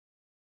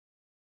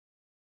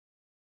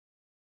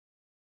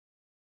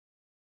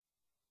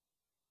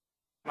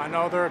I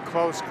know they're a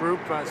close group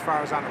as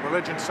far as on the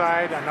religion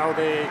side. I know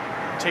they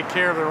take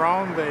care of their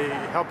own. They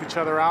help each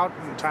other out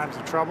in times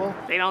of trouble.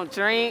 They don't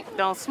drink,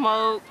 don't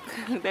smoke,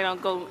 they don't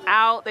go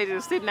out. They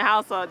just sit in the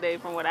house all day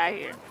from what I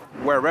hear.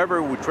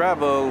 Wherever we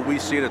travel, we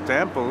see the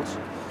temples,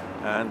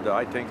 and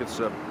I think it's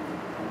a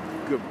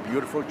good,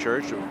 beautiful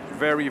church.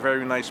 Very,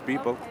 very nice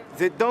people.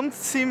 They don't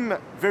seem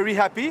very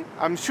happy.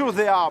 I'm sure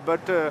they are,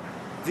 but the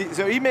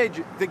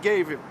image they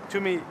gave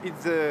to me,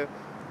 it's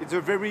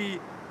a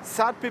very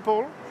sad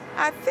people.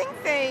 I think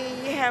they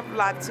have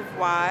lots of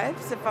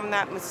wives, if I'm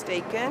not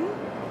mistaken.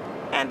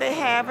 And they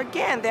have,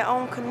 again, their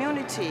own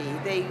community.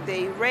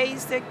 They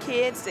raise their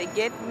kids, they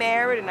get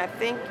married, and I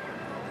think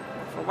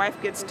if a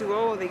wife gets too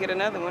old, they get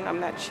another one.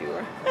 I'm not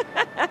sure.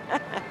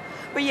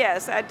 But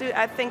yes, I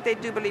think they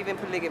do believe in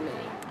polygamy.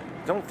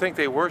 I don't think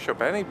they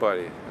worship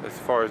anybody, as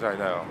far as I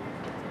know.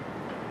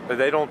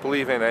 They don't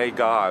believe in a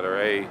God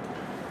or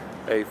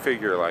a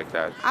figure like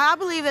that. I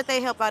believe that they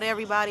help out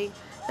everybody.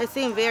 They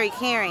seem very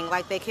caring,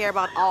 like they care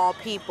about all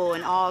people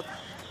and all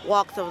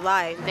walks of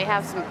life. They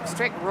have some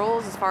strict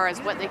rules as far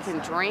as what they can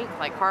drink,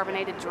 like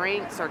carbonated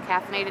drinks or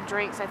caffeinated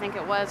drinks, I think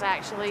it was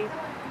actually.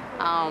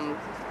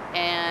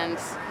 And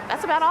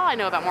that's about all I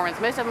know about Mormons.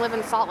 Most of them live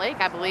in Salt Lake,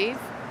 I believe,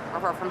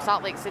 or from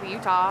Salt Lake City,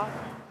 Utah.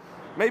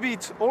 Maybe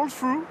it's all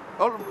true,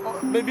 or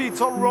maybe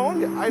it's all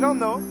wrong, I don't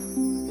know.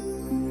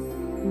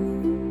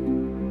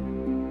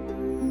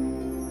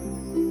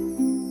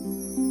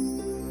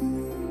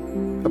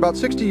 About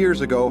 60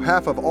 years ago,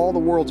 half of all the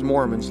world's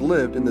Mormons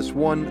lived in this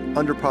one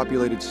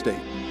underpopulated state.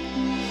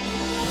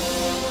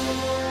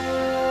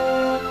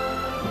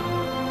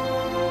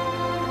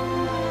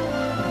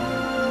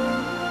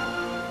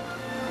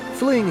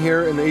 Fleeing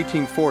here in the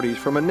 1840s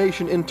from a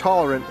nation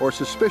intolerant or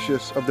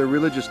suspicious of their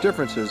religious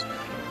differences,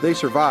 they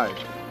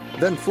survived,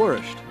 then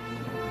flourished.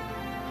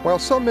 While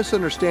some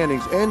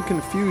misunderstandings and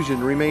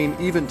confusion remain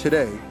even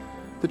today,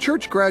 the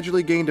church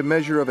gradually gained a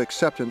measure of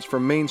acceptance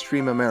from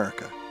mainstream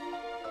America.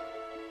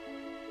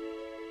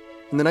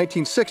 In the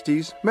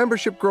 1960s,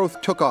 membership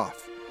growth took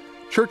off.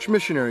 Church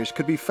missionaries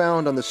could be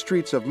found on the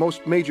streets of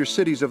most major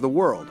cities of the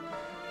world,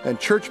 and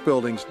church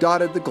buildings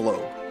dotted the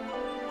globe.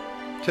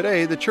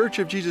 Today, the Church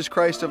of Jesus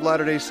Christ of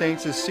Latter-day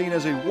Saints is seen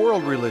as a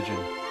world religion,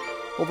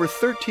 over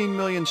 13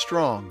 million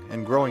strong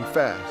and growing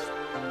fast.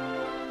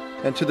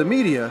 And to the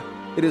media,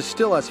 it is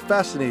still as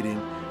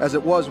fascinating as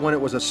it was when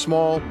it was a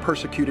small,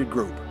 persecuted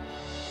group.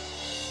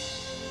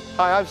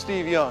 Hi, I'm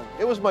Steve Young.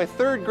 It was my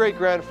third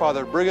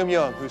great-grandfather, Brigham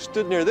Young, who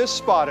stood near this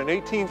spot in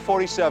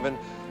 1847,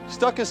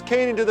 stuck his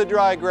cane into the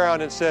dry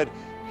ground and said,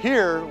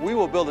 "Here we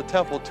will build a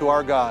temple to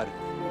our God."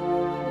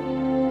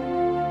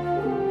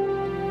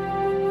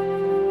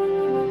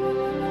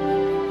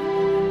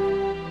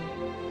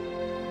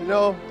 You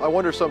know, I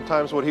wonder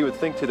sometimes what he would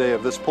think today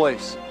of this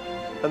place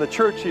and the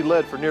church he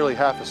led for nearly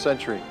half a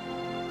century.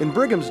 In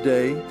Brigham's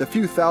day, the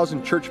few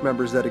thousand church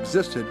members that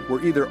existed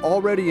were either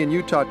already in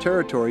Utah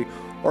territory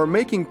or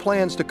making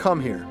plans to come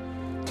here.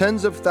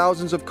 Tens of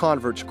thousands of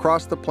converts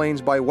crossed the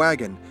plains by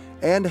wagon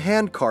and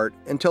handcart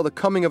until the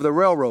coming of the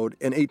railroad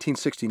in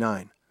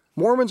 1869.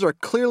 Mormons are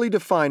clearly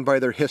defined by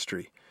their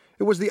history.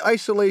 It was the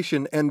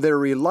isolation and their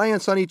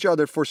reliance on each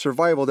other for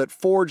survival that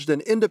forged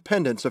an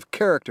independence of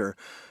character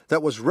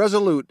that was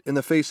resolute in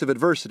the face of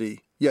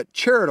adversity, yet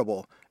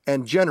charitable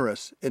and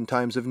generous in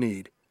times of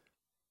need.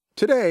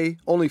 Today,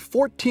 only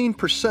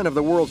 14% of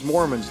the world's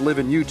Mormons live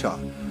in Utah.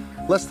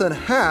 Less than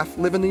half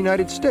live in the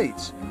United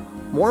States.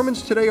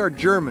 Mormons today are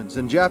Germans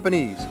and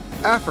Japanese,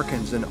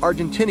 Africans and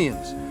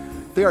Argentinians.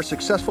 They are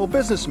successful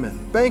businessmen,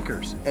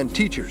 bankers, and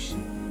teachers.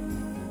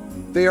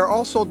 They are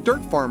also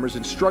dirt farmers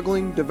in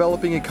struggling,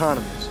 developing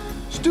economies,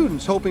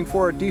 students hoping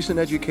for a decent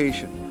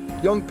education,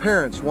 young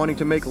parents wanting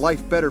to make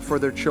life better for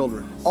their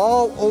children,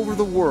 all over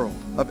the world,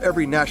 of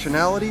every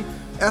nationality,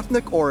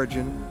 ethnic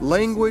origin,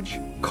 language,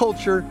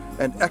 culture,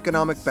 and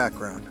economic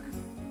background.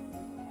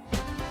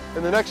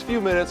 In the next few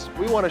minutes,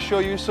 we want to show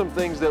you some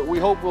things that we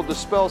hope will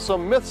dispel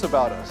some myths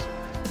about us,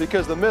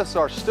 because the myths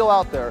are still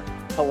out there,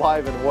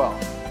 alive and well.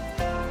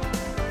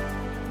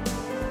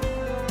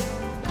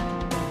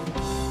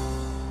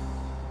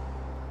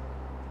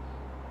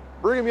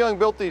 Brigham Young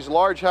built these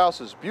large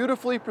houses,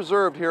 beautifully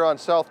preserved here on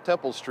South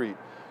Temple Street.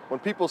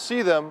 When people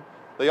see them,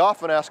 they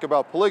often ask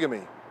about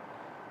polygamy.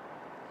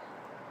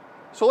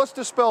 So let's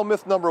dispel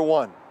myth number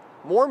one.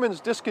 Mormons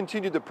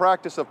discontinued the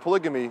practice of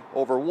polygamy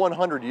over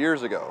 100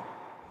 years ago.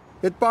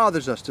 It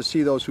bothers us to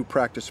see those who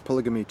practice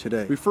polygamy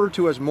today, referred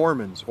to as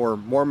Mormons or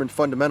Mormon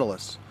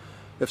fundamentalists.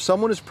 If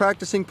someone is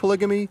practicing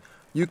polygamy,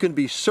 you can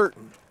be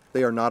certain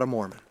they are not a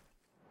Mormon.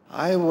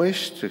 I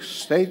wish to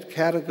state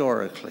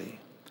categorically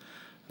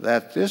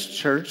that this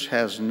church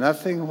has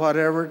nothing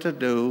whatever to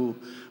do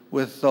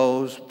with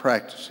those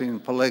practicing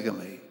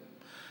polygamy.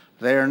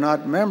 They are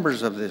not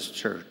members of this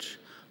church.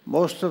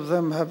 Most of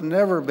them have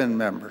never been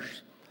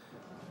members.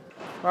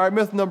 All right,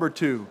 myth number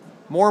two.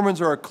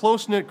 Mormons are a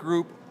close-knit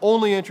group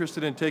only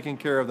interested in taking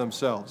care of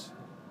themselves.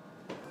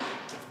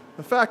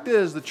 The fact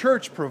is, the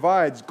church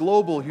provides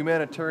global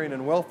humanitarian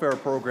and welfare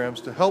programs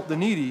to help the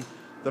needy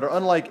that are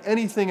unlike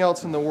anything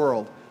else in the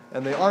world,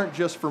 and they aren't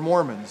just for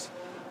Mormons.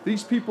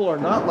 These people are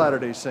not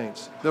Latter-day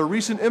Saints. They're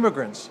recent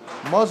immigrants,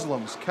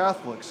 Muslims,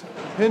 Catholics,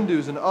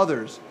 Hindus, and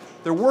others.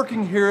 They're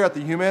working here at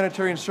the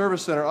Humanitarian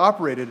Service Center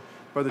operated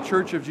by the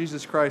Church of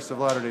Jesus Christ of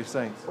Latter-day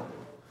Saints.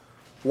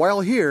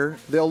 While here,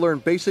 they'll learn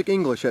basic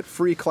English at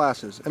free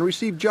classes and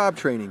receive job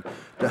training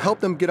to help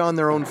them get on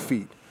their own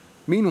feet.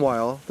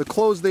 Meanwhile, the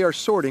clothes they are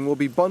sorting will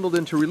be bundled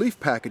into relief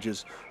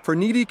packages for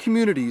needy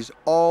communities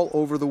all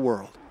over the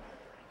world.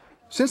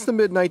 Since the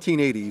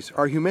mid-1980s,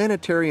 our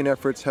humanitarian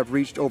efforts have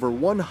reached over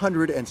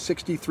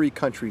 163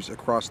 countries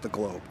across the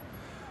globe.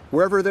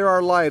 Wherever there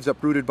are lives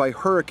uprooted by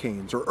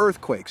hurricanes or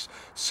earthquakes,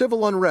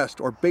 civil unrest,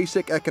 or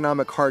basic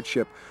economic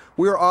hardship,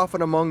 we are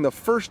often among the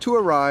first to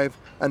arrive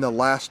and the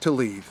last to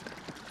leave.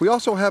 We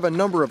also have a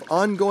number of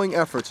ongoing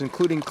efforts,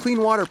 including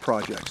clean water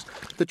projects,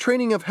 the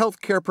training of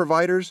healthcare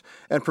providers,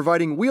 and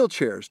providing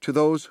wheelchairs to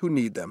those who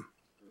need them.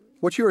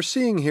 What you are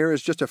seeing here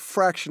is just a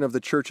fraction of the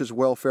church's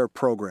welfare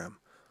program.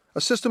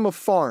 A system of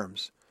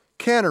farms,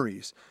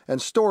 canneries,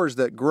 and stores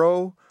that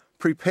grow,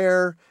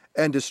 prepare,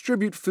 and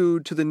distribute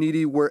food to the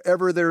needy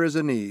wherever there is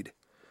a need.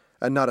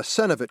 And not a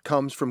cent of it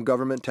comes from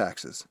government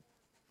taxes.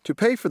 To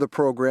pay for the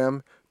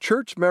program,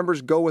 church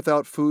members go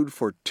without food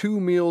for 2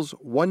 meals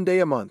 1 day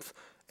a month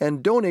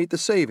and donate the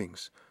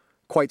savings.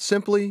 Quite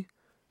simply,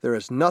 there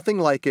is nothing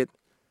like it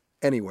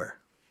anywhere.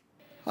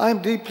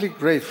 I'm deeply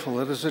grateful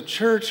that as a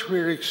church we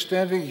are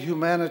extending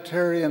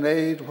humanitarian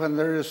aid when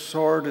there is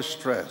sore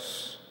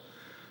distress.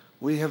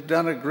 We have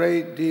done a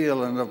great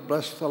deal and have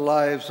blessed the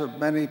lives of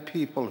many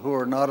people who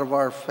are not of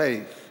our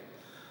faith,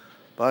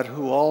 but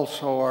who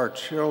also are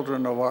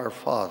children of our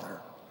Father.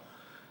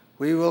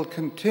 We will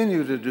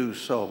continue to do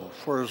so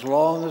for as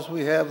long as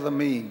we have the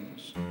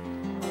means.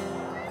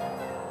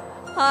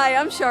 Hi,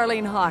 I'm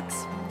Charlene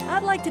Hawks.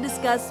 I'd like to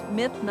discuss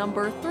myth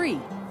number 3.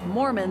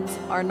 Mormons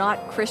are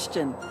not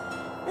Christian.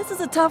 This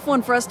is a tough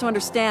one for us to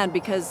understand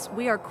because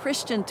we are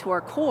Christian to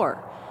our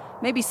core.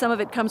 Maybe some of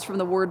it comes from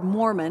the word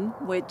Mormon,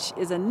 which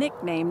is a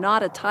nickname,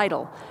 not a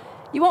title.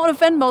 You won't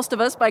offend most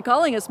of us by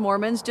calling us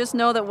Mormons. Just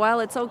know that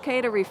while it's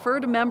okay to refer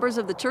to members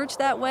of the church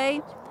that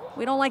way,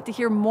 we don't like to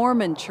hear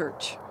Mormon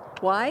church.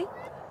 Why?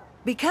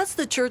 Because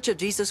the Church of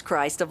Jesus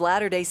Christ of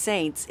Latter-day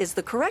Saints is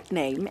the correct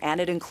name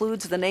and it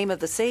includes the name of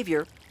the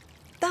Savior,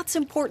 that's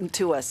important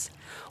to us.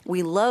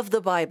 We love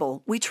the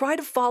Bible. We try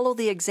to follow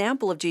the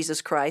example of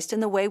Jesus Christ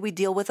in the way we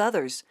deal with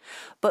others.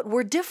 But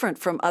we're different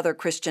from other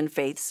Christian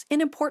faiths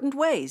in important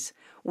ways.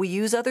 We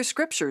use other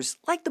scriptures,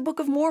 like the Book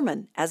of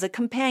Mormon, as a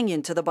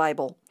companion to the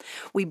Bible.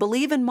 We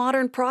believe in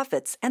modern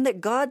prophets and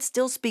that God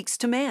still speaks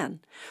to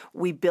man.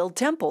 We build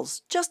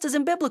temples, just as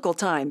in biblical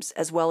times,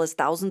 as well as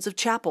thousands of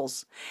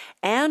chapels.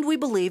 And we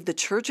believe the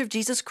Church of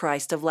Jesus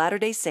Christ of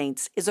Latter-day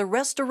Saints is a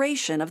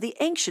restoration of the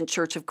ancient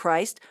Church of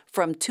Christ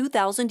from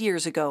 2,000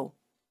 years ago.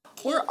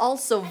 We're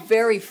also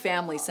very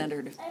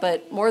family-centered,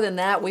 but more than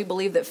that, we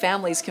believe that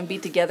families can be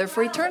together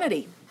for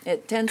eternity.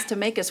 It tends to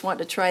make us want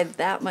to try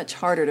that much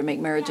harder to make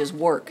marriages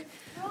work.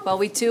 While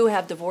we too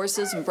have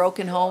divorces and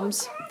broken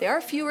homes, they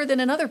are fewer than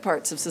in other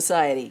parts of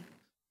society.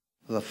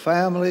 The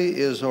family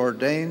is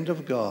ordained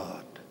of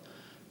God.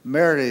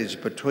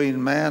 Marriage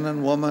between man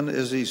and woman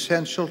is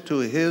essential to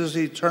His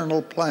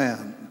eternal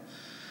plan.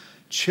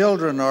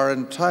 Children are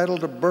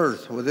entitled to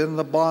birth within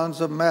the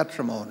bonds of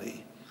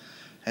matrimony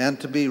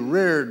and to be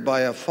reared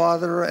by a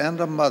father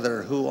and a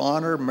mother who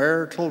honor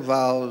marital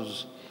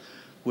vows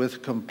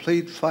with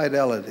complete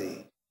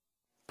fidelity.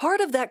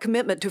 Part of that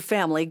commitment to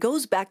family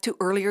goes back to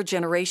earlier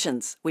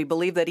generations. We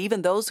believe that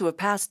even those who have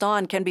passed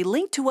on can be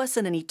linked to us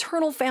in an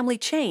eternal family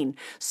chain,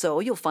 so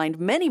you'll find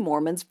many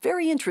Mormons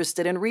very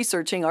interested in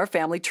researching our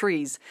family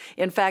trees.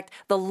 In fact,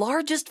 the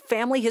largest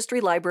family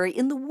history library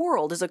in the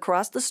world is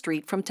across the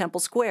street from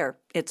Temple Square.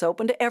 It's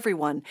open to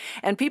everyone,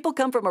 and people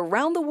come from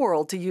around the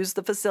world to use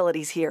the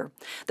facilities here.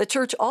 The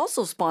church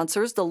also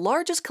sponsors the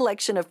largest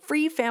collection of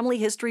free family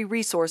history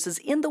resources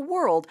in the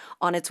world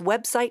on its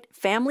website,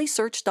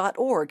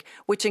 familysearch.org,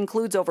 which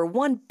includes over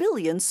 1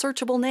 billion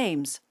searchable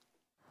names.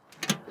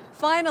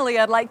 Finally,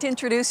 I'd like to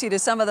introduce you to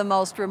some of the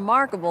most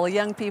remarkable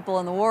young people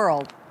in the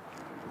world.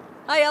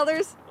 Hi,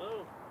 elders.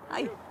 Hello.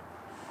 Hi.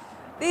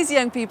 These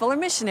young people are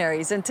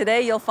missionaries, and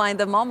today you'll find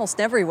them almost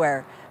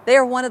everywhere. They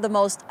are one of the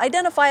most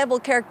identifiable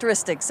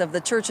characteristics of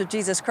the Church of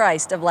Jesus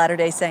Christ of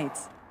Latter-day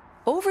Saints.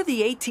 Over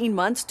the 18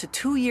 months to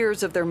 2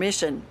 years of their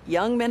mission,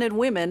 young men and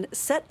women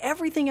set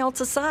everything else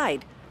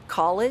aside.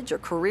 College or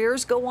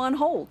careers go on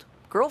hold.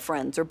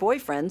 Girlfriends or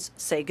boyfriends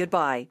say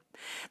goodbye.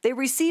 They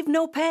receive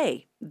no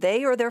pay.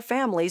 They or their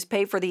families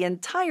pay for the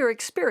entire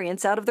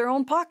experience out of their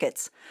own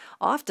pockets.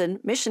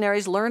 Often,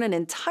 missionaries learn an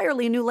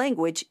entirely new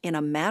language in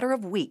a matter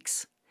of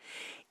weeks.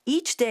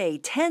 Each day,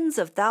 tens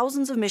of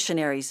thousands of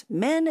missionaries,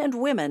 men and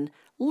women,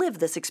 live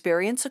this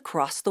experience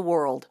across the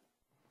world.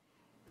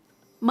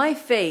 My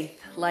faith,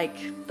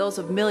 like those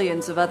of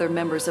millions of other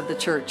members of the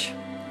church,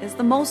 is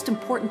the most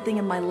important thing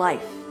in my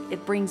life.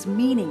 It brings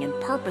meaning and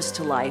purpose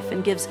to life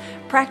and gives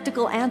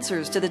practical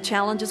answers to the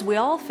challenges we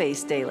all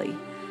face daily.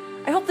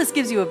 I hope this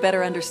gives you a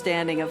better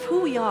understanding of who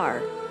we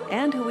are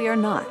and who we are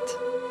not.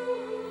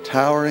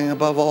 towering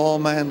above all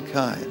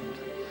mankind,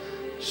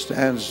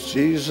 stands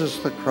Jesus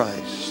the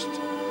Christ,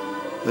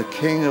 the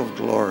King of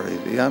glory,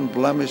 the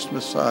unblemished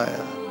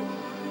Messiah,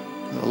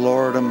 the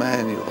Lord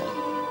Emmanuel.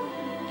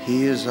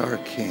 He is our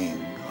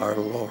King, our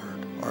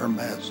Lord, our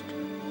Master,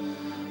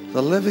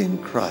 the living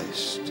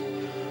Christ,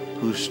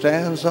 who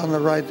stands on the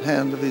right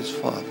hand of his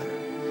Father.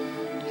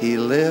 He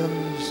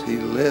lives,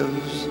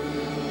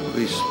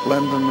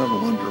 resplendent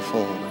and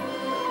wonderful,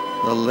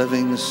 the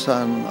living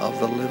Son of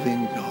the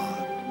living God.